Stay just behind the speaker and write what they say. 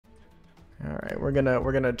Alright, we're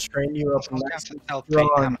gonna train you up I was nice going and to tell Peyton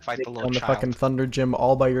how strong to fight to the take little down the child. fucking Thunder Gym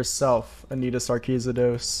all by yourself, Anita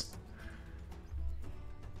Sarkeesidos.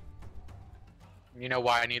 You know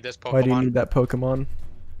why I need this Pokemon? Why do you need that Pokemon?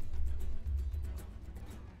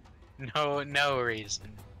 No reason.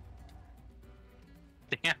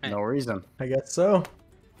 Damn it. No reason. I guess so.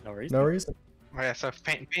 No reason. No reason. Oh yeah, so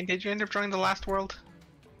Peyton, did you end up joining the last world?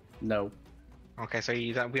 No. Okay, so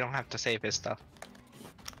we don't have to save his stuff.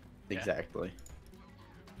 Yeah. Exactly.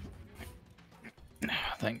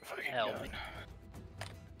 Thank fucking God.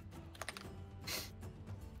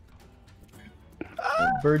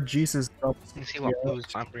 Bird Jesus. Let's see what moves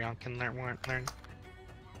Umbreon can learn.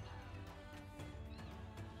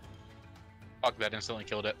 Fuck, that instantly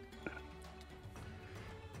killed it.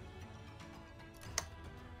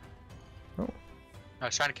 Oh. I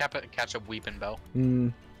was trying to catch a Weeping Bell. Hmm.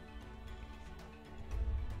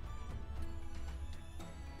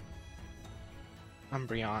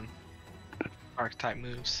 Umbreon. Archetype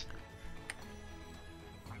moves.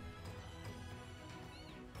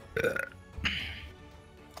 Ugh.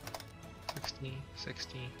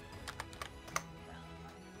 60.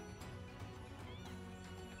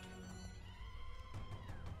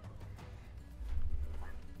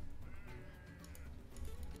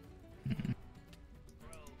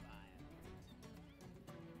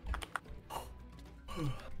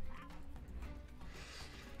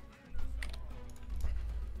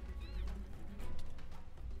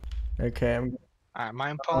 Okay, I'm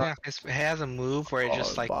My Empoleon has a move where it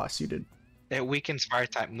just like boss. You did. it weakens fire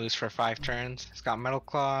type moves for 5 turns. It's got Metal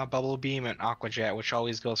Claw, Bubble Beam, and Aqua Jet, which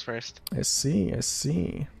always goes first. I see. I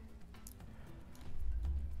see.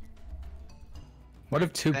 What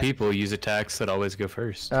if two people use attacks that always go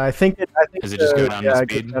first? I think. Does it just go down to it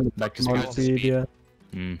speed? goes down Back to Pokemon speed? Yeah.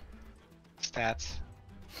 Hmm. Stats.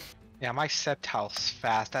 Yeah, my Sceptile's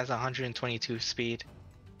fast. That's 122 speed.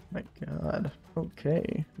 My God.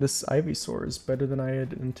 Okay. This Ivysaur is better than I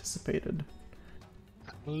had anticipated.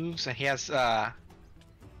 Moves, and he has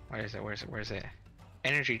where is it?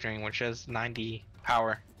 Energy Drain, which has 90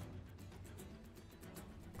 power.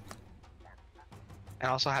 And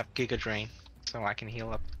I also have Giga Drain, so I can heal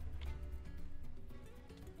up.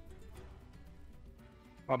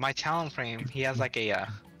 Well, my Talonflame, he has like a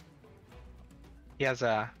he has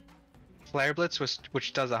a Flare Blitz,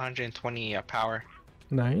 which does 120 power.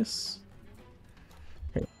 Nice.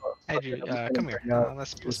 Okay. Hey, dude, come here.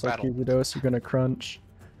 Let's Just battle. like Evidos, you're gonna crunch.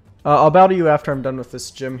 I'll bow to you after I'm done with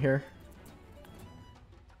this gym here.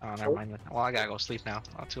 Oh, never mind. Well, I gotta go sleep now.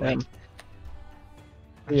 Oh, too Damn.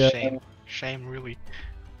 late. Yeah. Shame, really.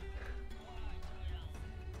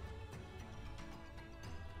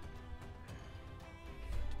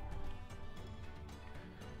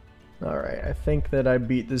 Alright, I think that I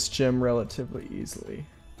beat this gym relatively easily.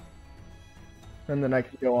 And then I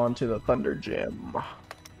can go on to the Thunder Gym.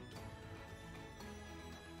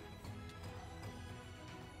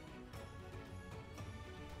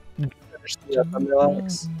 Did you finish the thumbnail,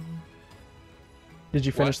 Alex? Did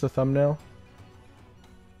you finish the thumbnail?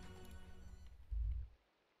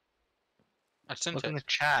 I sent Look in the it.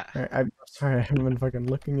 chat. Alright, I'm sorry, I haven't been fucking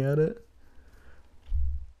looking at it.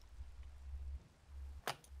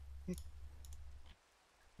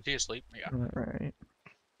 Is he asleep? Yeah. Alright.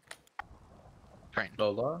 Train.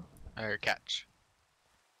 Lola? Or catch.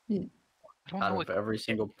 Yeah. I don't Out know of what. every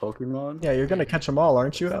single Pokemon? Yeah, you're gonna catch them all,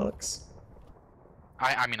 aren't you, Alex?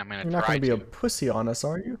 I mean, I'm gonna You're not try gonna be to. a pussy on us,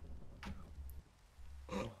 are you?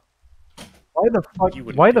 Why the fuck? You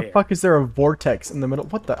wouldn't Why the dare. fuck is there a vortex in the middle?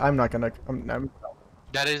 What the? I'm not gonna.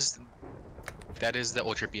 That is the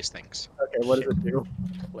Ultra Beast things. Okay, what does it do?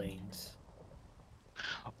 Planes.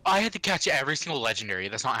 I had to catch every single legendary.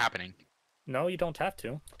 That's not happening. No, you don't have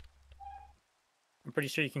to. I'm pretty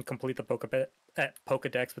sure you can complete the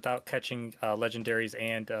Pokedex without catching legendaries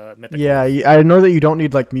and mythicals. Yeah, I know that you don't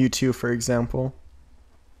need like Mewtwo, for example.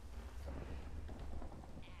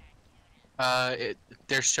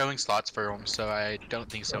 They're showing slots for them, so I don't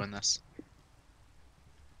think so in this.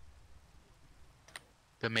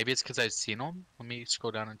 But maybe it's because I've seen them. Let me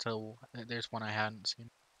scroll down until there's one I hadn't seen.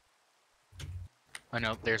 I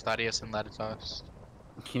know there's Latias and Latios.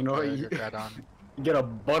 You know what? You Groudon. get a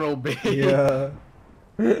Bunnelby. Yeah.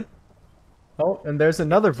 Oh, and there's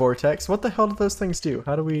another vortex. What the hell do those things do?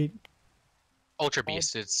 How do we? Ultra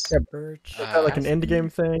Beast. It's Birch. Is that like an end game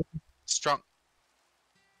thing? strong.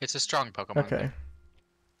 It's a strong Pokemon. Okay.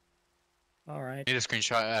 All right. Need a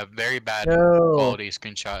screenshot. A very bad No. quality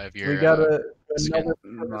screenshot of your. We got skin. another.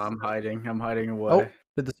 No, I'm hiding. I'm hiding Oh, away.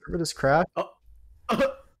 did the server just crash? Oh.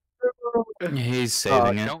 No, He's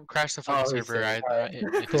saving it. Don't crash the fucking Oh, he's server.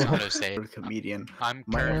 saving It doesn't auto You're save. a comedian. I'm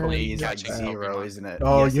My currently FOV is like catching 0, Pokemon. isn't it?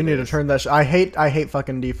 Oh, Yes, you it need to is. turn that. I hate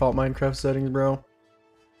fucking default Minecraft settings, bro.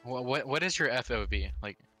 What is your FOV?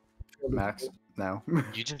 Like, Max? No.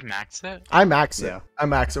 you just max it? I max it. Yeah. I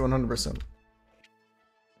max it 100%.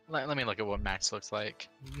 Let me look at what max looks like.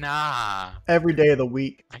 Nah, Every day of the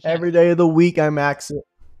week. I can't- Every day of the week, I max it.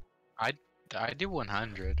 I do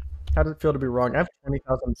 100. How does it feel to be wrong? I have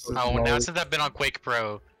 20,000. Oh, now since I've been on Quake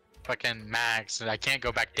Pro, fucking max, and I can't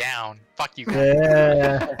go back down. Fuck you guys.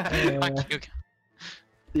 Yeah. Fuck you.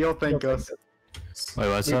 You'll thank us. Wait,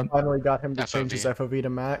 what's We up? finally got him to change his FOV. FOV to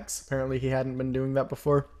max. Apparently, he hadn't been doing that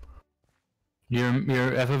before. Your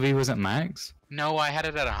FOV wasn't max? No, I had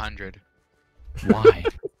it at 100 Why?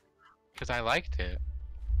 because I liked it.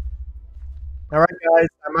 All right, guys.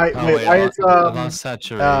 I might. Oh, wait, wait, why I is lost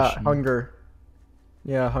saturation. hunger?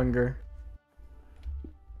 Yeah, hunger.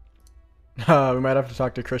 We might have to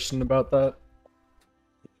talk to Christian about that.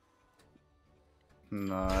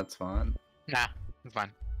 No, that's fine. Nah, it's fine.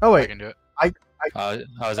 Oh I wait. can do it. I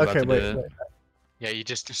was about Okay, to do wait. it. Wait. Yeah, you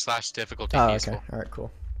just slash difficulty Oh, okay. peaceful. All right,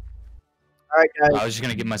 cool. All right, guys. I was just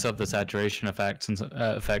gonna give myself the saturation effect since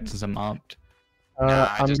I'm opt. Nah,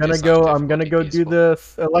 I I'm just gonna did go. such I'm gonna go difficulty do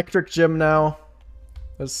the electric gym now.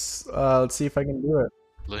 Let's see if I can do it.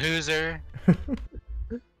 Loser.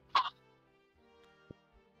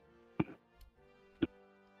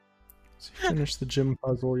 So you finish the gym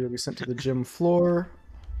puzzle, you'll be sent to the gym floor.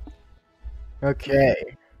 Okay.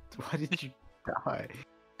 Why did you die?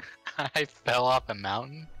 I fell off a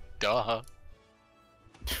mountain. Duh.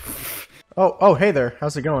 Oh, hey there.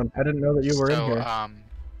 How's it going? I didn't know that you were So, in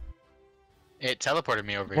here. it teleported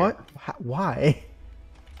me over What? here Why?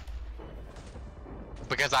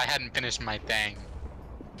 because I hadn't finished my thing,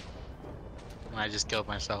 and I just killed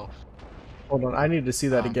myself. Hold on, I need to see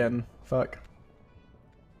that Um, again. Fuck.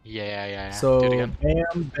 Yeah. So do it again.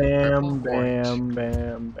 bam, Purple, bam, orange.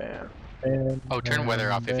 bam, bam. Oh, turn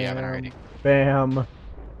weather off if you haven't already. Bam.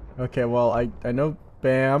 Okay, well I know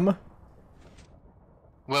bam.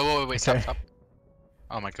 Wait, stop, Okay. stop.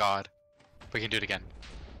 Oh my god. We can do it again.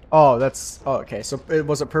 Oh, that's okay. So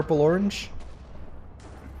was it purple orange?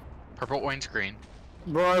 Purple, orange, green.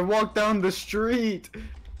 Bro, I walked down the street.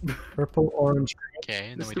 Purple, orange, Okay,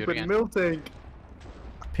 and The then we do it stupid again. milk tank.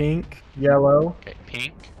 pink, yellow, Okay,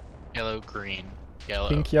 pink, yellow, green, yellow.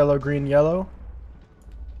 pink, yellow, green, yellow.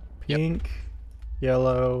 Yep. Pink,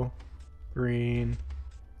 yellow, green,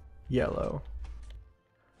 yellow.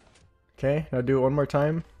 Okay, now do it one more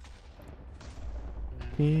time.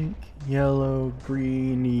 Pink, yellow,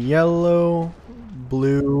 green, yellow,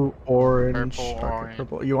 blue, orange, Purple, okay, orange.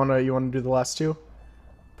 purple. You wanna do the last two?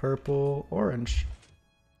 Purple, orange.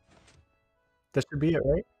 That should be it,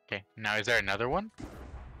 right? Okay, now is there another one?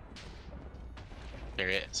 There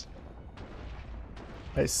is.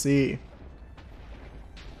 I see.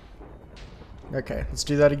 Okay, let's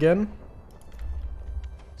do that again.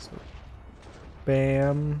 So,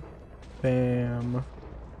 bam, bam.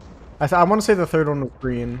 I want to say the third one was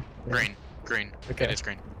green. Yeah. Green. Okay. It is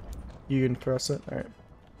green. You can press it. All right.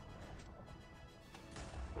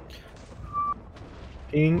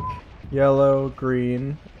 Pink, yellow,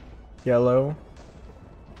 green, yellow.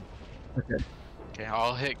 Okay. Okay,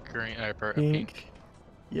 I'll hit green. Pink, Pink.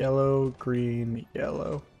 yellow, green,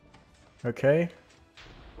 yellow. Okay.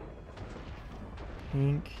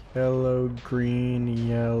 Pink, yellow, green,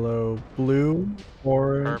 yellow, blue,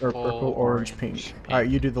 orange, or Purple, purple, orange, pink. orange, All right,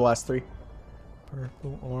 pink. you do the last three.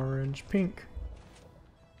 Purple, orange, pink.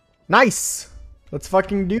 Nice. Let's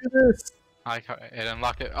fucking do this. I like how it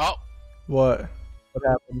unlocked it. Oh What? What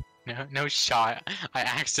happened? no shot! I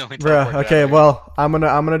accidentally. Bruh. teleported out Okay. of it. Well, I'm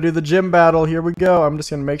gonna do the gym battle. Here we go. I'm just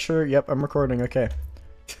gonna make sure. Yep, I'm recording. Okay.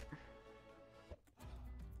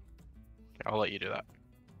 I'll let you do that,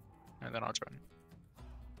 and then I'll join.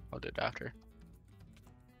 I'll do it after.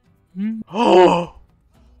 Oh.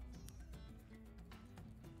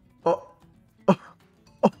 Oh.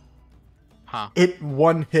 Huh? It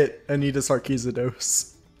one hit Anita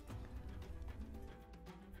Sarkeesidos.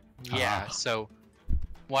 Yeah. So,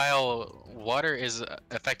 while water is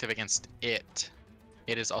effective against it,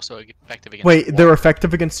 it is also effective against. Wait, they're water.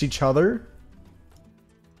 effective against each other?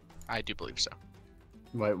 I do believe so.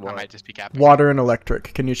 Wait, I what? might just be capping. Water and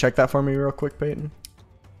electric. Can you check that for me real quick, Peyton?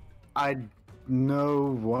 I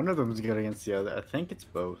know one of them's good against the other. I think it's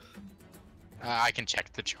both. I can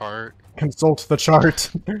check the chart. Consult the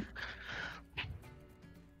chart.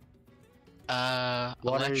 Water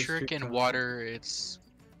is Electric good and for- water. It's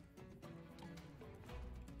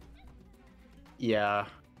Yeah.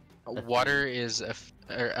 Water is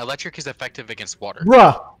or electric is effective against water.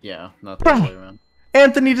 Bruh! Yeah, not the other way around.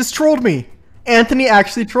 Anthony just trolled me! Anthony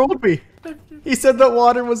actually trolled me! He said that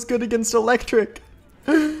water was good against electric.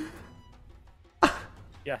 Yeah.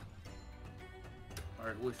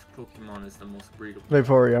 Alright, which Pokemon is the most breedable?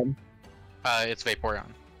 Vaporeon. It's Vaporeon.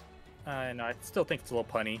 No, I still think it's a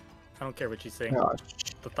little punny. I don't care what you say. Gosh.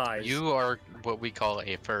 The thighs. You are what we call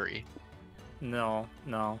a furry. No.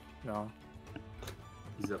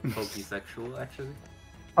 He's a Pokesexual, actually.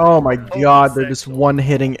 Oh my Oh, god, they're just sexual.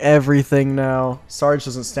 one-hitting everything now. Sarge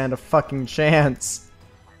doesn't stand a fucking chance.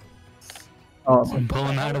 Oh, Pull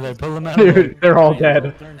him out of there. Pull him out of there. dude, they're all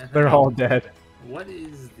dead. They're all Anthony, dead. What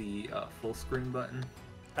is the full screen button?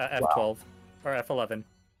 F12 or F11.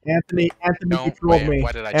 Anthony, you No, trolled wait, me.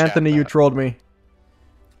 why did I chat Anthony, you that? trolled me.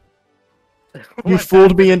 You What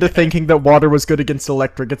fooled me happened? into thinking that water was good against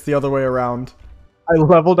electric. It's the other way around. I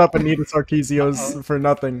leveled up Anita Sarkeesios Uh-oh. for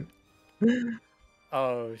nothing.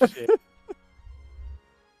 Oh shit.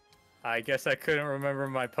 I guess I couldn't remember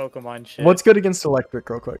my Pokemon shit. What's good against electric,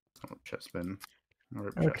 real quick? Oh, Chespin.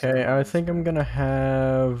 Okay, I think I'm gonna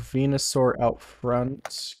have Venusaur out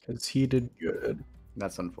front, because he did good.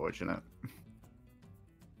 That's unfortunate.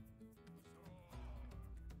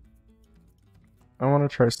 I want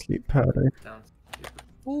to try Sleep Powder. Down.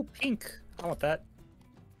 Ooh, pink. I want that.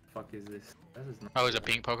 Fuck is this? That is not. Oh, is a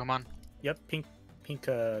pink Pokemon? Yep, pink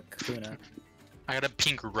Kakuna. I got a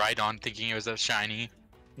pink Rhydon thinking it was a shiny.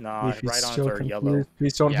 Nah, Leafy's Rhydons still are yellow. confused.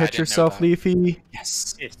 Please don't Yeah, I hit didn't know yourself, that. Leafy.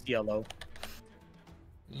 Yes. It's yellow.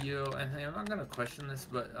 Yo, and hey, I'm not gonna question this,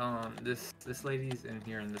 but this lady's in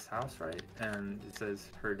here in this house, right? And it says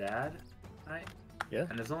her dad, right? Yeah.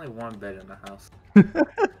 And there's only one bed in the house.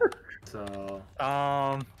 So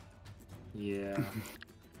yeah.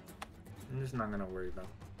 I'm just not gonna worry about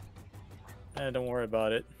it. Don't worry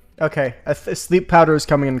about it. Okay, Sleep Powder is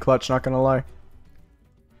coming in clutch, not gonna lie.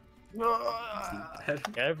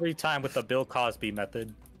 Every time with the Bill Cosby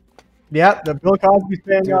method. Yeah, the Bill Cosby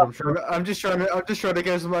thing Dude, up. I'm just trying to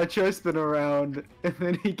get my Chespin around, and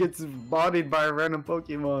then he gets bodied by a random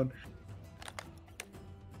Pokemon.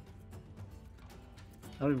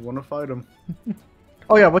 I don't even want to fight him.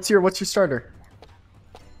 Oh yeah, what's your starter?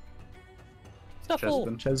 Shuffle.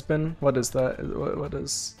 Chespin. Chespin? What is that? What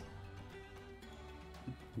is?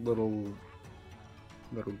 Little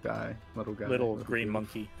guy. Little green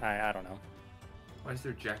monkey. I don't know. Why is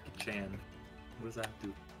there Jackie Chan? What does that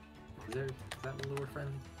do? Is that lower friend?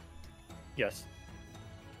 Yes.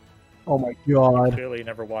 Oh my god. Clearly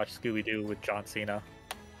never watched Scooby Doo with John Cena.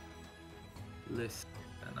 Listen,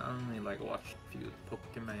 I only like watch a few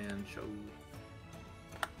Pokemon shows.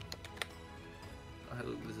 Oh,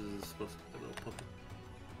 look, this is supposed to be a little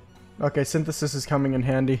Pokemon. Okay, synthesis is coming in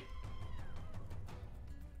handy.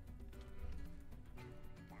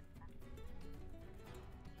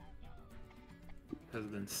 Has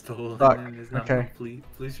been stolen Fuck, and is not okay. complete.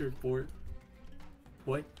 Please report.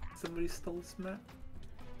 What? Somebody stole this map?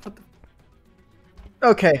 What the?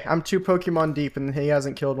 Okay, I'm 2 Pokemon deep and he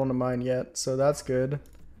hasn't killed one of mine yet, so that's good.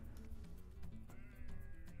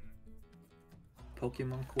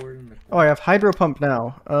 Pokemon cord in the Oh, I have Hydro Pump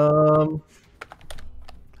now.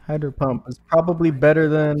 Hydro Pump is probably better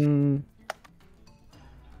than...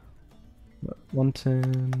 What,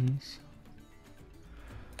 110s?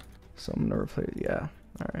 So I'm gonna replace... Yeah,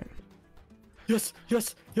 alright. Yes,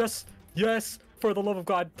 yes, yes, yes! For the love of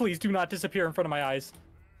God, please do not disappear in front of my eyes.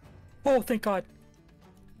 Oh, thank God.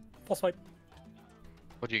 False swipe.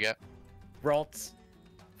 What'd you get? Ralts.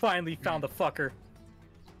 Finally found the fucker.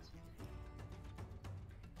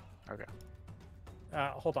 Okay.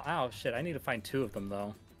 Hold on. Oh, shit. I need to find 2 of them,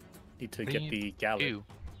 though. Need to get Need the Galley. Ew.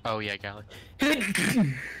 Oh yeah, Galley.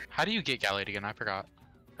 How do you get Galley again? I forgot.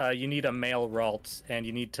 You need a male Ralts, and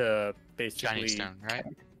you need to basically... Shiny Stone, right?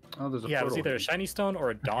 Oh, there's a Yeah, it was portal either a here. shiny stone or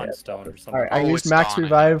a dawn stone or something. Alright, I Oh, used it's Max Dawn, I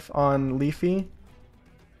know. Revive on Leafy.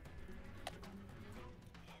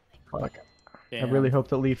 Fuck. I Damn, really hope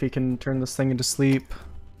that Leafy can turn this thing into sleep.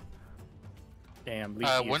 Damn,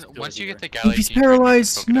 Leafy is still Once you here. get the Galley, Leafy's can you trade me for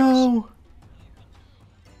paralyzed! Pokedex? No!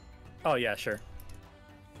 Oh, yeah, sure.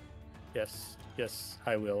 Yes, yes,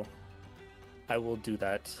 I will. I will do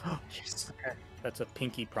that. Yes. Okay. That's a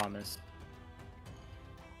pinky promise.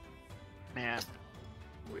 Man.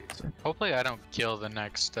 Hopefully I don't kill the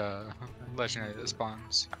next legendary that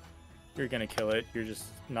spawns. You're gonna kill it. You're just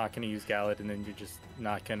not gonna use Gallet, and then you're just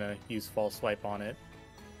not gonna use False Swipe on it.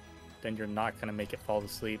 Then you're not gonna make it fall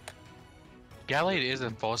asleep. Gallade is a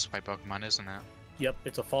false swipe Pokemon, isn't it? Yep,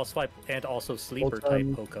 it's a False Swipe and also Sleeper type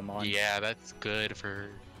time. Pokemon. Yeah, that's good for.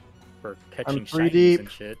 For catching 3 shinies deep. and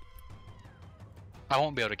shit. I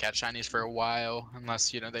won't be able to catch shinies for a while unless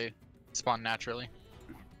they spawn naturally.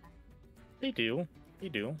 They do. They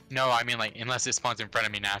do. No, I mean like unless it spawns in front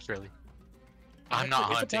of me naturally. I'm not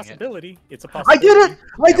It's a hunting it. possibility. It's a I possibility. did it!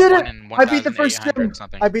 I Yeah, did one it! in I beat the first 1,800 gym. or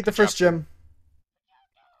something. I beat the Good first job. gym.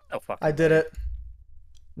 Oh fuck. I did it.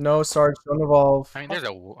 No, Sarge, don't evolve. I mean, when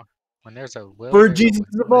there's a will, Bird there's a Jesus way.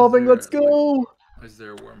 is evolving. there, Let's go. Is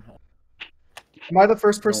there a wormhole? Am I the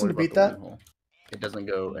first Don't person worry to beat about that? the wormhole. It doesn't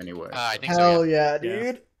go anywhere. I think so. Hell Yeah. yeah, Yeah.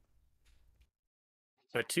 dude.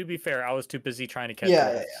 But to be fair, I was too busy trying to catch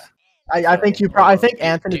Yeah, wolves. I think So, I think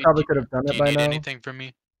Anthony Do- probably do- could have done Do it you by need now. anything from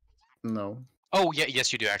me? No. Oh yeah,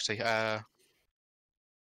 yes you do actually.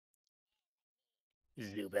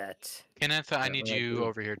 Zubat. Kenneth, I Yeah, need I you do.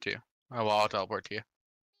 over here too. Oh well, I'll teleport to you.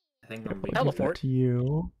 I think I'm being. Teleport. To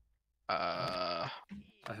you. Uh,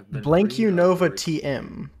 I have been Blank freed of Unova the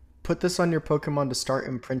TM. Put this on your Pokemon to start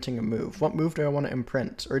imprinting a move. What move do I want to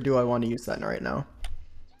imprint, or do I want to use that right now?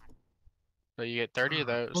 so you get 30 of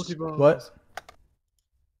those. Pokeballs. What?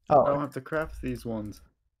 I don't Oh, have to craft these ones.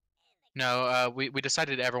 No, we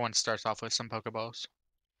decided everyone starts off with some Pokeballs.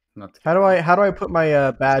 Not how do I put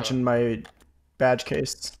my badge So- in my badge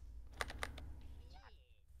case?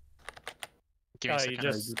 Give me a You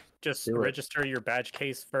second. just do it. register your badge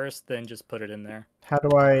case first, then just put it in there. How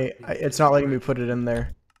do I? It's not letting me put it in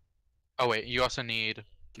there. Oh wait, you also need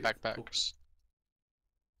Give backpacks.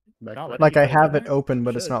 Back Not there. letting Like you I put it in have it there? open,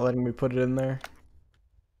 but it's Should. not letting me put it in there.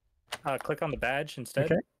 Click on the badge instead.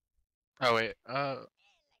 Okay. Oh wait,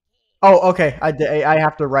 Oh, okay. I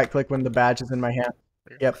have to right click when the badge is in my hand.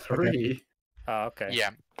 Yep. Okay. 3. Oh, okay. yeah.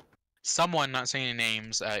 Someone, not saying any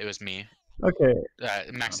names, it was me. Okay.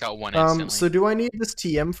 Maxed out one instantly. So do I need this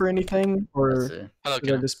TM for anything, Let's or see. Hello, should I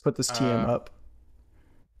Kenneth. just put this TM Uh, up?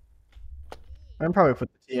 I'm probably put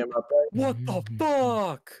the TM up, right? What the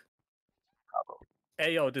fuck?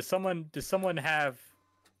 Hey yo, does someone have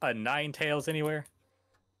a Ninetales anywhere?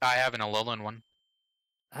 I have an Alolan one.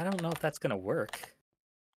 I don't know if that's gonna work.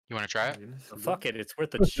 You want to try it? Fuck it, it's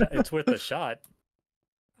worth a it's worth a shot.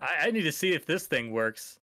 I need to see if this thing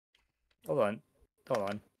works. Hold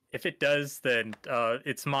on. If it does, then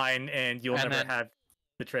it's mine, and you'll And never then- have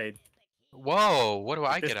the trade. Whoa, what do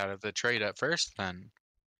I This- get out of the trade at first then?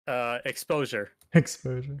 Exposure.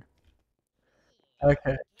 Exposure.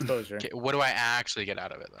 Okay. Exposure. Okay, what do I actually get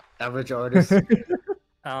out of it though? Average artist.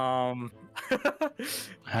 Um.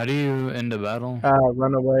 How do you end a battle?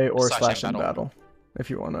 Run away or Slash slash in in battle. If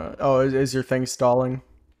you wanna. Oh, is your thing stalling?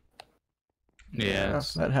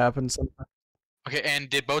 Yes. That happens sometimes. Okay, and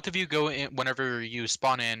did both of you go in whenever you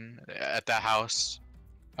spawn in at that house?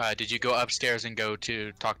 Did you go upstairs and go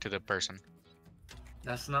to talk to the person?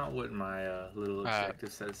 That's not what my little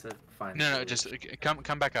objective said. It said find. No, the just village.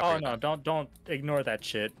 come back up. Oh here, no! then. Don't ignore that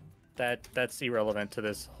shit. That's irrelevant to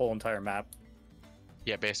this whole entire map.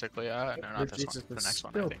 Yeah, basically. No, not this one. The next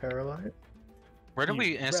one, I think. paralyzed. Where did He's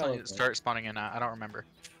we instantly relevant. start spawning in at? I don't remember.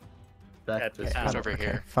 Back At this the It was town. over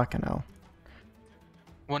here. Fucking hell.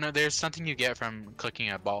 Well, no, there's something you get from clicking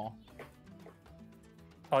a ball.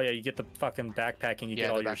 Oh yeah, you get the fucking backpack and you Yeah, get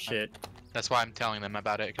all the your backpack. shit. That's why I'm telling them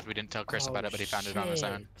about it, because we didn't tell Chris Oh, about it, but he found it on his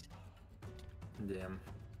own. shit. Damn,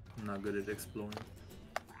 I'm not good at exploring.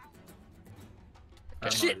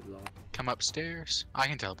 Shit. already lost. Come upstairs. I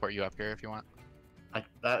can teleport you up here if you want.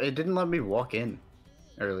 It didn't let me walk in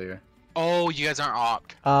earlier. Oh, you guys aren't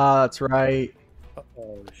opt. That's right.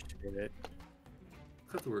 Oh shit.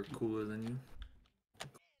 Cause we're cooler than you.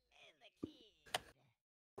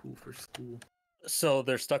 Cool for school. So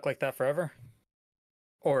they're stuck like that forever?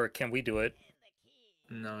 Or can we do it?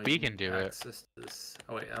 No, We you can do it. access this.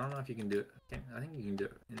 Oh wait, I don't know if you can do it. I think you can do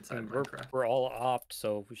it I inside mean, Minecraft. we're all opt,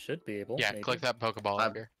 so we should be able. Yeah, maybe. click that Pokeball up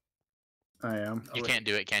I'm- here. I am. Oh, You wait, can't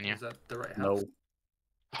do it, can you? Is that the right house?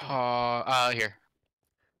 No. Here.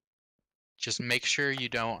 Just make sure you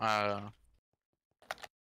don't,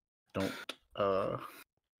 Don't. give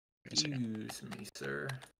me a second. Excuse me, sir.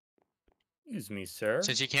 Excuse me, sir.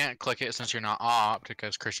 Since you can't click it since you're not opt,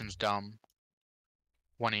 because Christian's dumb.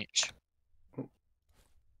 One each.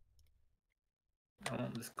 I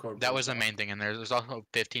want this card. That was the main thing in there. There's also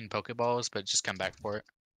 15 Pokeballs, but just come back for it.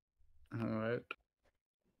 Alright.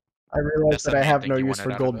 I realized That's the that I main have thing no you use wanted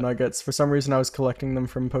for out of gold it. nuggets. For some reason, I was collecting them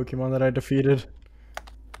from Pokemon that I defeated.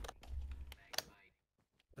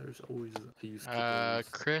 There's always a use. case.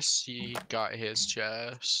 Chris, he got his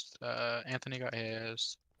chest. Anthony got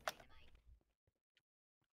his.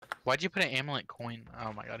 Why'd you put an amulet coin?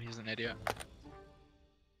 Oh my god, he's an idiot.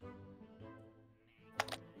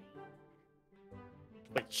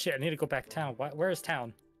 Wait, shit! I need to go back town. Where is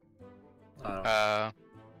town? Uh,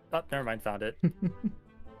 Oh, never mind. Found it.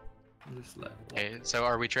 Just let. okay, so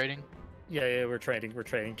are we trading? Yeah, we're trading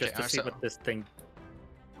just Okay, to see so- what this thing.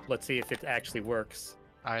 Let's see if it actually works.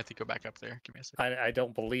 I have to go back up there. Give me a second. I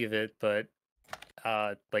don't believe it, but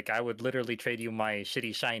like I would literally trade you my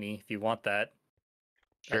shitty shiny if you want that.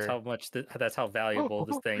 That's Sure. how much. That's how valuable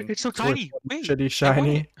this thing. It's so It's worth tiny. Wait. Shitty I want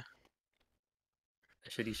shiny. it.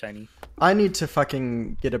 Shitty shiny. I need to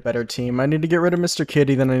fucking get a better team. I need to get rid of Mr.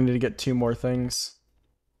 Kitty, then I need to get 2 more things.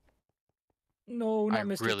 No, I not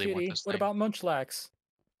Mr. really want Kitty. this What thing. about Munchlax?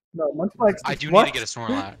 No, Munchlax. I do what? need to get a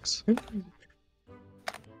Snorlax.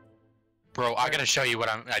 Bro, I gotta show you what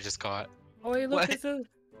I just caught. Oh, hey, look, What?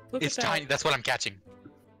 look It's at that. tiny. That's what I'm catching.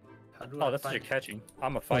 How do Oh, I that's what you're find- catching.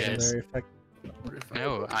 I'm a Oh, fighter. yes. Very effective. what if I-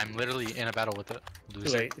 No, I'm literally in a battle with it.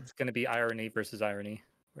 Loser. Wait, it's gonna be irony versus irony.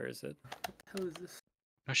 Where is it? How is this?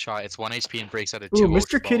 No shot. It's 1 HP and breaks out of Ooh, 2 Mr.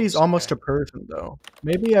 Ultra Kitty's Balls. almost Okay. a Persian though.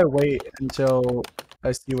 Maybe I wait until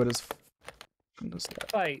I see what his.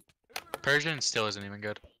 Fight. Persian still isn't even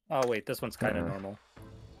good. Oh wait, this one's kind of Uh. normal.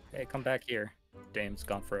 Hey, come back here. Damn, it's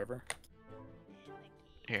gone forever.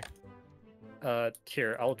 Here.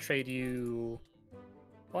 Here, I'll trade you.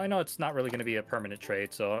 Well, I know it's not really going to be a permanent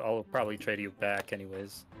trade, so I'll probably trade you back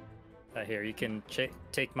anyways. Here, you can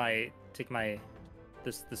take my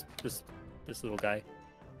this little guy.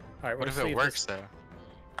 All right, What if it works though?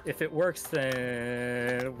 If it works,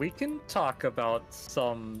 then we can talk about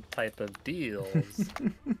some type of deals.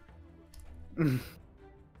 Oh,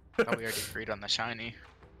 we already agreed on the shiny.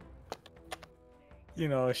 You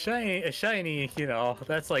know, a shiny. You know,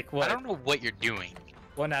 that's like what I don't know what you're doing.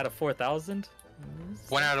 1 out of 4,000.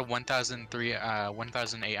 1 out of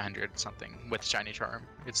 1,800 something with shiny charm.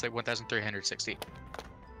 It's like 1,360.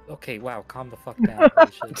 Okay, wow, calm the fuck down.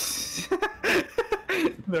 Holy shit.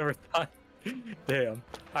 Never thought. Damn.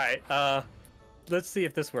 Alright, let's see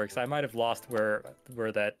if this works. I might have lost where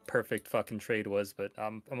that perfect fucking trade was, but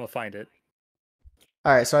I'm gonna find it.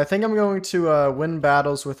 Alright, so I think I'm going to win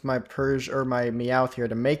battles with my or my Meowth here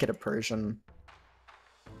to make it a Persian.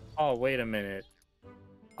 Oh, wait a minute.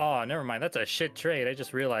 Oh, never mind. That's a shit trade. I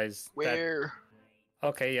just realized that. Where?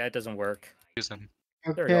 Okay, yeah, it doesn't work. Use them.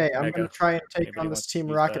 There we Okay, go, I'm Mega. gonna try and take Maybe on he this wants to Team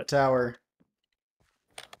use Rocket that. Tower.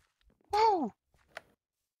 Woo!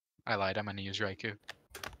 I lied. I'm gonna use Raikou.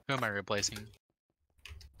 Who am I replacing?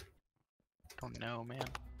 Don't know, man.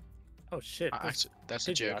 Oh shit. this- That's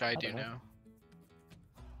a Pidgeot, joke. I I do don't know. know.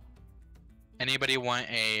 Anybody want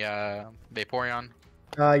a Vaporeon?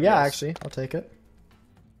 Yeah, Yes. actually, I'll take it.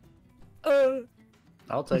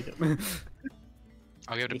 I'll take it.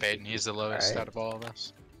 I'll give it to Peyton. He's the lowest Alright. out of all of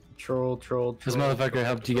us. Troll. This motherfucker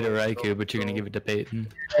helped you get a Raikou, but you're gonna give it to Peyton.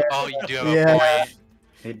 Oh, you do have Yeah. a point.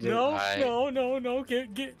 He did. No, I- no, give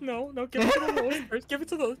it to the lowest first. Give it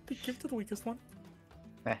to the weakest one.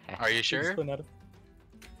 Are you sure? Just one out of-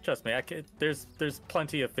 Trust me, there's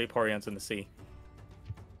plenty of Vaporeons in the sea.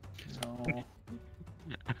 No.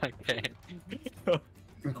 Okay.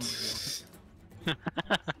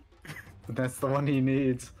 That's the one he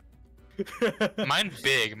needs. Mine's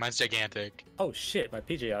big. Mine's gigantic. Oh shit, my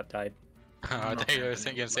Pidgeot died. I thought you were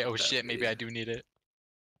gonna say, oh shit, maybe I do need it.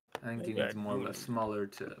 I think he Maybe I needs more of do. a smaller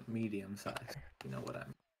to medium size. You know what I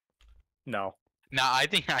mean? No, Nah, I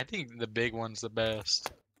think the big one's the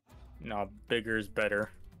best. no, bigger is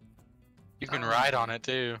better. You can ride on it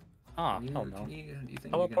too. Ah, Do you, hell no. do you think you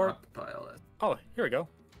can Teleport? occupy all that? Oh, here we go.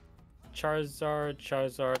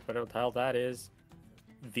 Charizard, whatever the hell that is.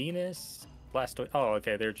 Venus, Blastoise. Oh,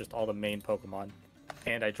 okay, they're just all the main Pokemon.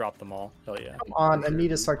 And I dropped them all. Hell yeah. Come on,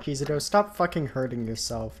 Anita Sarkeesido, stop fucking hurting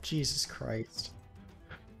yourself. Jesus Christ.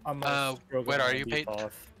 I'm where are you, Peyton?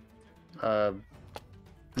 Uh,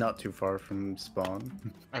 not too far from spawn.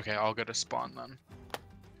 Okay, I'll go to spawn then.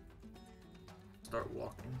 Start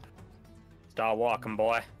walking. Start walking,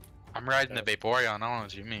 boy. I'm riding the Vaporeon. I don't know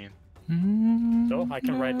what you mean. So I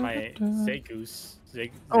can ride my Zegoose.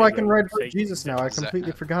 Oh, I can ride for Zeg- Jesus now. I Zach.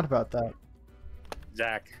 completely forgot about that.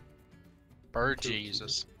 Zach. Bird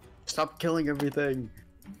Jesus. Stop killing everything.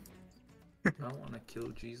 I don't want to kill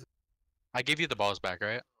Jesus. I gave you the balls back,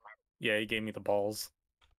 right? Yeah, he gave me the balls.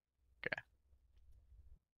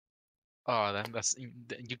 Oh, that's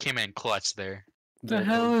you came in clutch there. The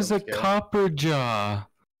hell is a copper jaw?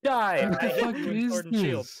 Die! What I the hit fuck him with is Sword and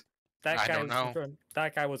Shield. this? I don't know.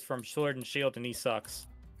 That guy was from Sword and Shield, and he sucks.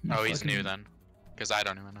 Oh, he's new Fucking- then. Because I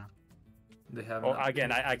don't even know. They have. Well,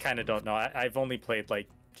 again, I kind of don't know. I've only played like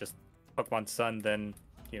just Pokemon Sun, then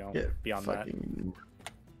Yeah, beyond fucking...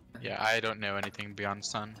 Yeah, I don't know anything beyond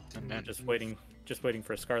Sun. And that. then Just waiting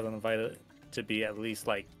for Scarlet and Violet to be at least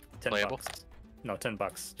like 10 Playable? bucks. No,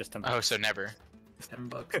 $10. Just 10 bucks. oh, so never. $10.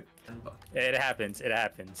 $10. It happens. It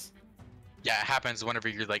happens. Yeah, it happens whenever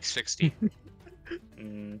you're like 60.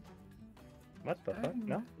 Mm, What the fuck?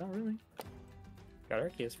 No, not really. Got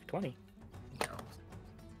Arceus for 20. Yeah.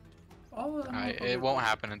 All of them It won't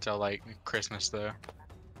happen until like Christmas though.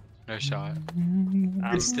 No shot.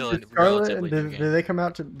 I'm still a Did Scarlet and relatively new did game. they come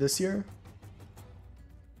out to this year?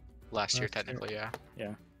 Last year, Last year. technically, yeah.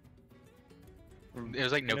 Yeah. It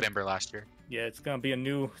was like November last year. Yeah, it's gonna be a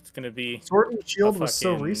new. It's gonna be. Sword and Shield was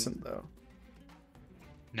so fucking- recent though.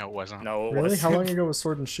 No, it wasn't. No, it Really? was How long ago was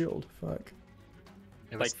Sword and Shield? Fuck.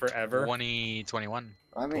 It like was forever. 2021,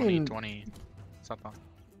 I mean, 2020, something.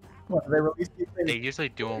 what, they released these They things? usually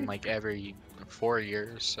do them like every 4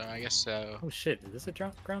 years, so I guess so. Oh shit! Is this a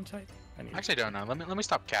ground type? I need I actually don't know. Let me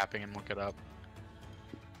stop capping and look it up.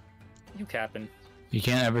 you capping. You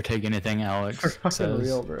can't ever take anything For Alex fucking says.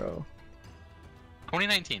 real, bro.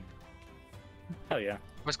 2019 Hell yeah!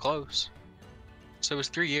 was close. So it was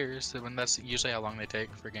 3 years. When that's usually how long they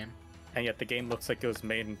take for a game. And yet the game looks like it was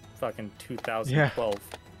made in fucking 2012.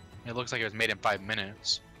 It looks like it was made in 5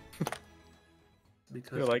 minutes.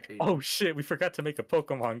 because They're like, oh shit, we forgot to make a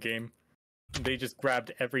Pokemon game. And they just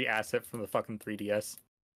grabbed every asset from the fucking 3DS.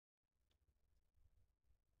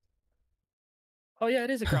 Oh yeah, it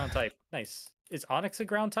is a ground type. Nice. Is Onyx a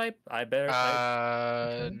ground type? I bet.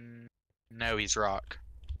 No, he's rock,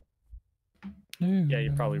 Yeah,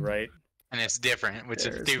 you're probably right. and it's different, which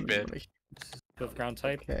is There's stupid. With ground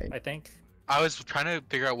type, Okay. I think. I was trying to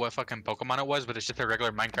figure out what fucking Pokemon it was, but it's just a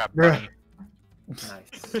regular Minecraft Bruh. bunny.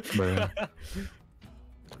 Nice. Bruh.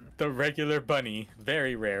 The regular bunny,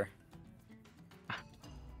 very rare.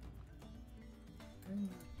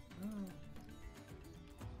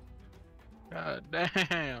 God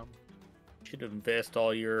damn. Should invest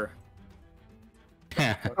all your.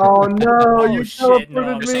 Oh no, Oh, you shit, no,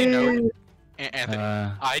 teleported I'm just saying no. me!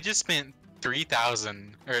 Anthony, I just spent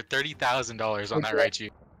 $3,000 or $30,000 on that Okay. Raichu.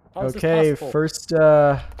 How is this Okay, possible? first,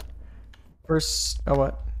 oh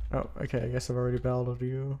what? Oh, okay, I guess I've already battled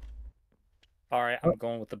you. All right, I'm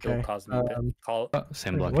going with the Bill okay, Cosby bit. Call. Oh,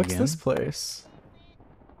 same Wait, block what's again. this place?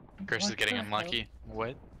 Chris is What getting the hell? unlucky.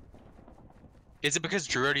 What? Is it because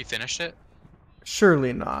Drew already finished it?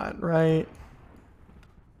 Surely not, right?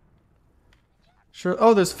 Sure.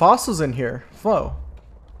 Oh, there's fossils in here. Flo.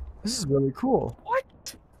 This is really cool.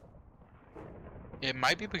 What? It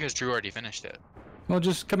might be because Drew already finished it. Well,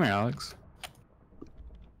 just come here, Alex.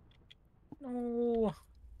 No.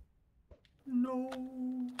 No.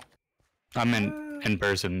 I meant in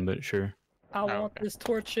person, but sure. I want okay. this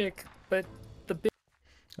Torchic, but the big.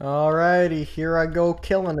 Alrighty, here I go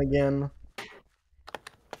killing again.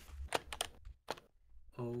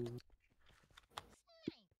 Oh.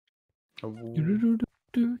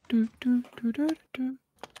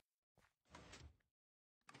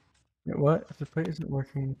 Wait, what? If the plate isn't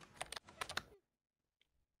working.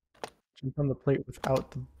 Jump on the plate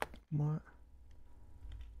without the what?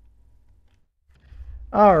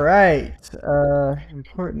 Alright.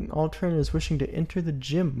 Important. All trainers wishing to enter the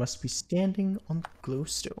gym must be standing on the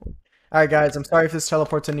glowstone. Alright guys, I'm sorry if this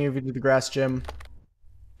teleports any of you to the grass gym.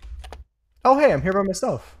 Oh hey, I'm here by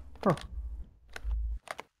myself. Huh.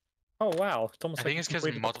 Oh wow, it's almost I like think it's you because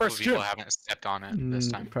completed the multiple first people gym. haven't stepped on it this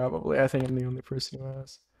time. Probably. I think I'm the only person who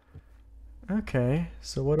has. Okay,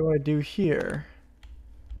 so what do I do here?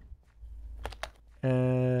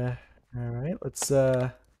 Alright, let's,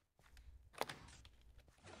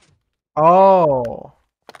 Oh!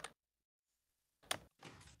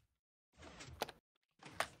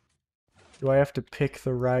 Do I have to pick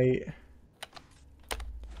the right...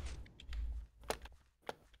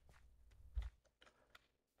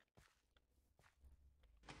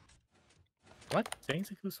 What?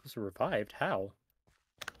 Zanzikus was revived? How?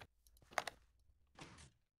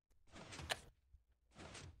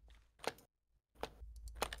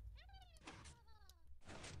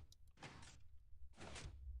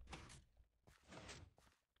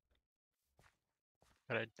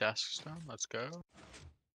 Got a desk stone. Let's go.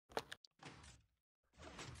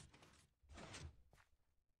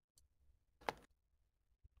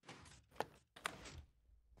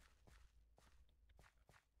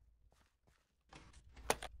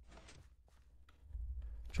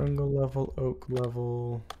 Jungle level, oak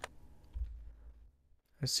level.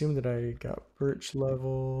 I assume that I got birch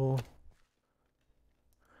level.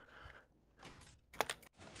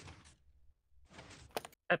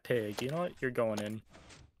 That pig, you know what? You're going in.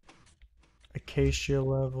 Acacia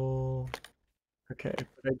level. Okay,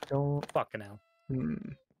 but I don't... Fucking hell.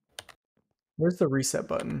 Where's the reset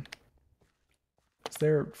button? Is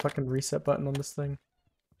there a fucking reset button on this thing?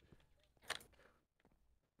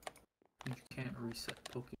 You can't reset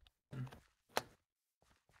Pokemon.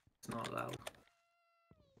 It's not allowed.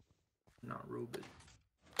 Not robot.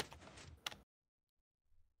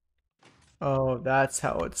 Oh, that's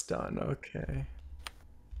how it's done. Okay.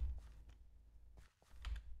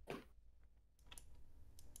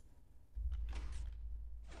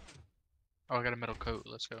 Oh, I got a metal coat.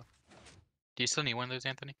 Let's go. Do you still need one of those,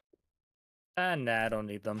 Anthony? Nah, I don't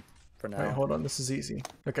need them for now. Wait, hold on. This is easy.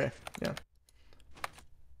 Okay, yeah.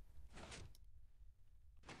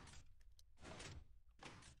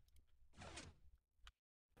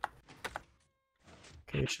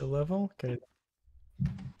 Okay, chill level. Okay.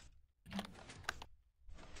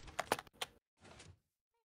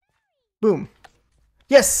 Boom.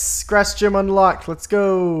 Yes! Grass gym unlocked. Let's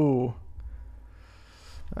go.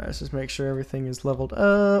 Alright, let's just make sure everything is leveled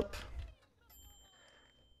up.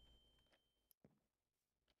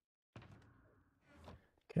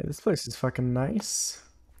 Okay, this place is fucking nice.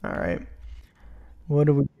 Alright. What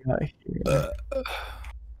do we got here?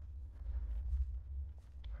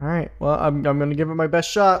 Alright, well, I'm gonna give it my best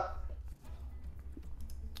shot.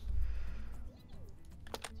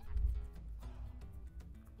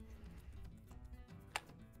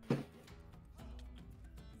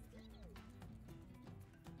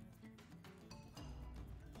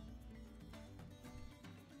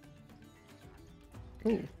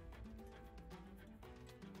 Ooh.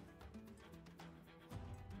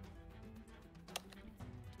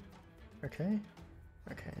 Okay.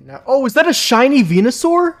 Okay, now... Oh, is that a shiny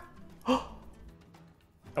Venusaur? Oh,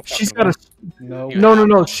 She's fucking got a... No.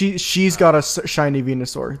 No. She's got a shiny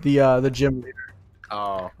Venusaur. The gym leader.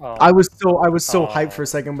 Oh. Oh, I was so hyped Oh. for a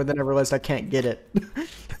second, but then I realized I can't get it.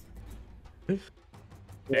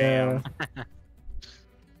 damn.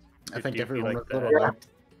 I think You everyone like was that. little.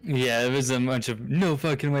 Yeah, it was a bunch of no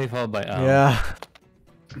fucking way followed by Yeah.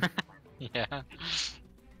 Yeah.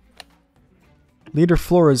 Leader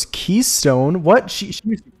Flora's Keystone. What? She used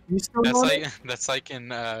Keystone That's on it? that's like in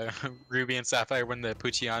Ruby and Sapphire when the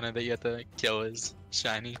Puchiana that you have to kill is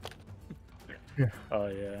shiny. Oh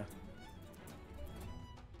yeah.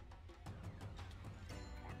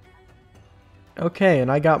 Okay,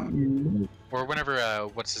 and I got... Or whenever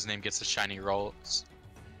what's his name gets the shiny rolls.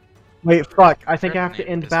 Wait, fuck. I think I Forgot have the to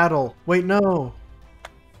name end of this. battle. Wait, no.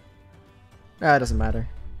 Ah, it doesn't matter.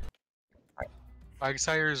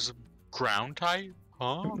 Axire's ground type?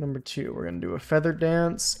 Huh? Number 2, we're gonna do a feather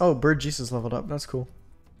dance. Oh, Bird Jesus leveled up. That's cool.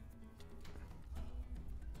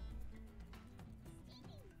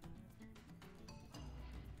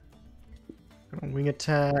 Wing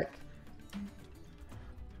attack.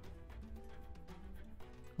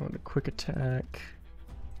 On a quick attack.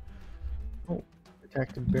 Oh,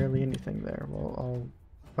 attack did barely anything there. Well, I'll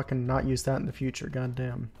fucking not use that in the future.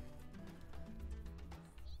 Goddamn.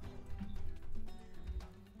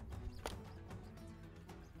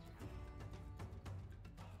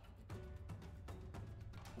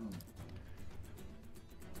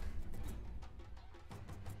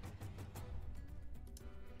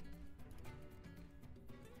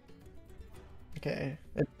 Okay,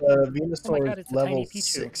 it's Venusaur God, is it's a tiny level Pichu.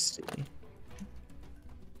 60.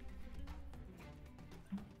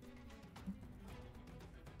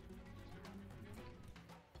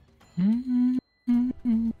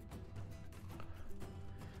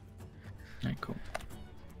 Alright, cool.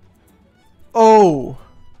 Oh!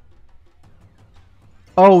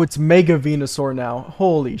 Oh, it's Mega Venusaur now.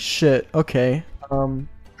 Holy shit. Okay.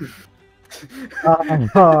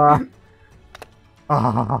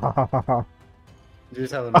 You're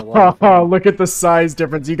just having a lot of fun. Look at the size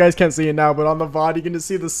difference. You guys can't see it now, but on the VOD you can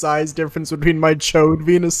see the size difference between my Chode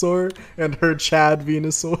Venusaur and her Chad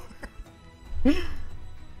Venusaur.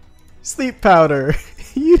 Sleep powder.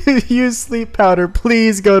 You use sleep powder.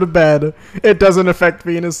 Please go to bed. It doesn't affect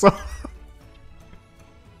Venusaur.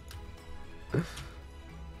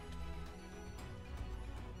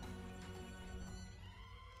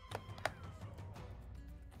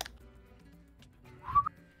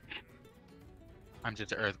 I'm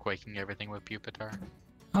just earthquaking everything with Pupitar.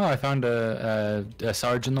 Oh, I found a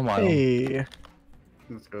Sarge in the wild. Hey.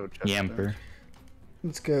 Let's go, Chester. Yamper.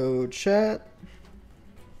 Let's go chat.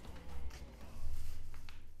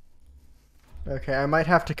 Okay, I might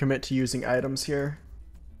have to commit to using items here.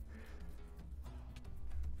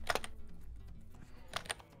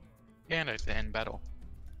 And it's the end battle.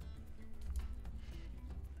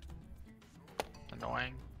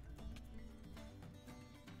 Annoying.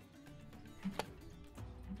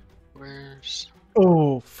 Where's...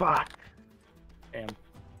 Oh, fuck. Damn.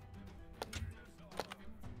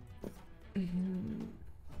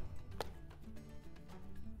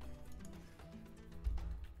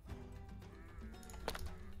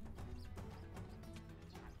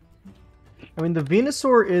 I mean, the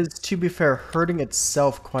Venusaur is, to be fair, hurting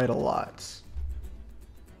itself quite a lot.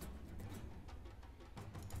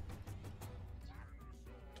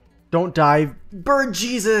 Don't die. Bird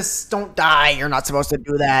Jesus! Don't die! You're not supposed to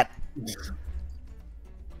do that.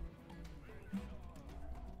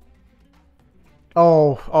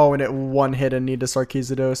 Oh, and it one hit Anita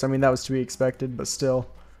Sarkizados. I mean, that was to be expected, but still.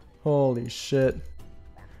 Holy shit.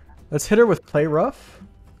 Let's hit her with Play Rough.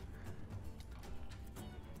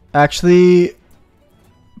 Actually,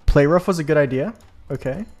 Play Rough was a good idea.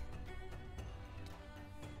 Okay.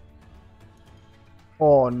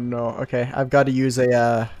 Oh no. Okay, I've got to use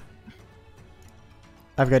a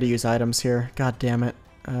I've got to use items here. God damn it.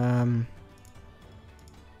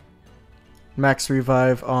 Max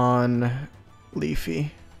revive on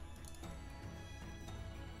Leafy.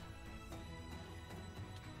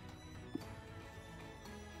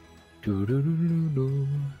 Do-do-do-do-do.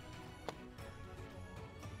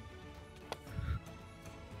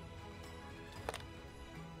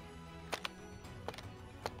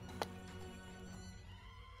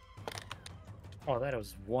 Oh, that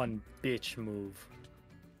was one bitch move.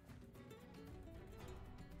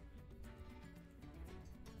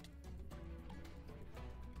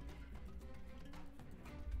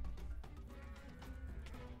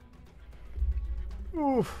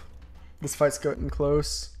 Oof. This fight's getting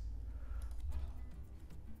close.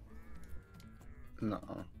 No.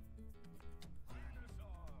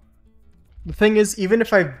 The thing is, even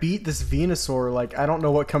if I beat this Venusaur, like, I don't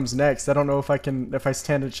know what comes next. I don't know if I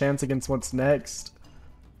stand a chance against what's next.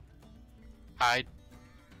 I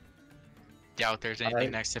doubt there's anything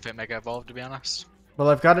Alright. next if it Mega Evolved, to be honest. Well,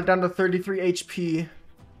 I've got it down to 33 HP.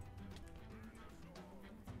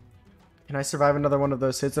 Can I survive another one of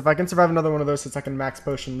those hits? If I can survive another one of those hits, I can max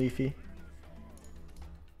potion Leafy.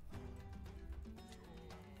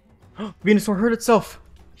 Venusaur hurt itself!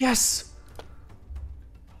 Yes!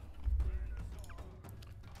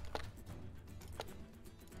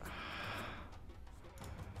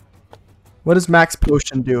 What does max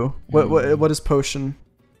potion do? What is potion?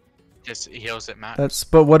 Just heals at max. That's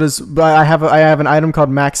but I have an item called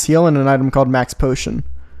max heal and an item called max potion.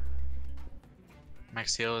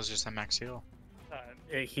 Max heal is just a max heal.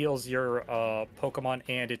 It heals your Pokemon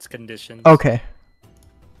and its conditions. Okay.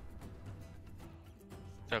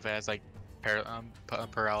 So if it has like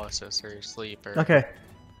paralysis or sleep or Okay.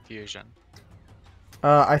 fusion.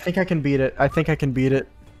 I think I can beat it. I think I can beat it.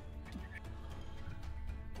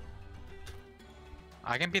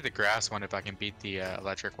 I can beat the grass one if I can beat the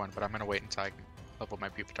electric one, but I'm gonna wait until I can level my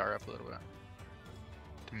Pupitar up a little bit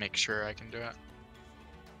to make sure I can do it.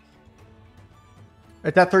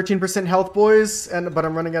 At that 13% health, boys, but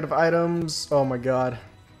I'm running out of items. Oh my god.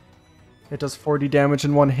 It does 40 damage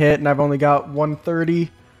in one hit, and I've only got 130.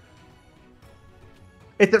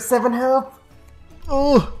 It's at 7 health!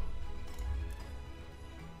 Oh!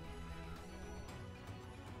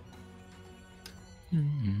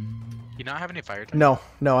 You not have any fire type? No,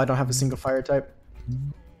 I don't have a single fire type.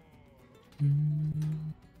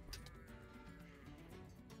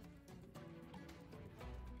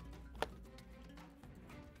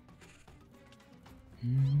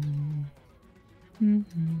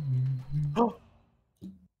 Oh.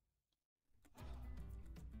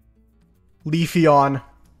 Leafeon.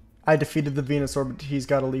 I defeated the Venusaur, but he's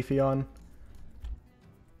got a Leafeon.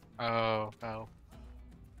 Oh, oh.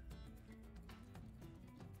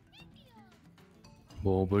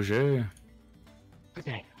 Bon budget.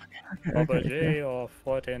 Okay. Objet or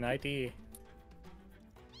Fortnite.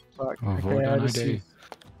 Fuck. Oh, Okay, I just Fortnite. used-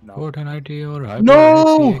 No, Fortnite or Hyper.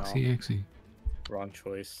 No! XE. wrong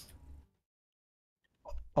choice.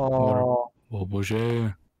 Oh, Bon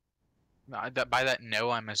budget. No, by that no,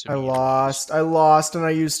 I'm I assuming. you don't lose. lost. I lost, and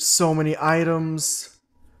I used so many items.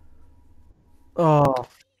 Oh,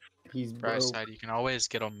 He's Bright broke. side, you can always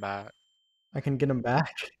get them back. I can get him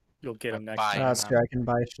back. You'll get him next Buy time. them. That's true. I can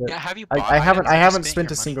buy shit. Yeah, have you? I bought haven't. items I and haven't just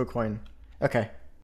spent a your money? single coin. Okay.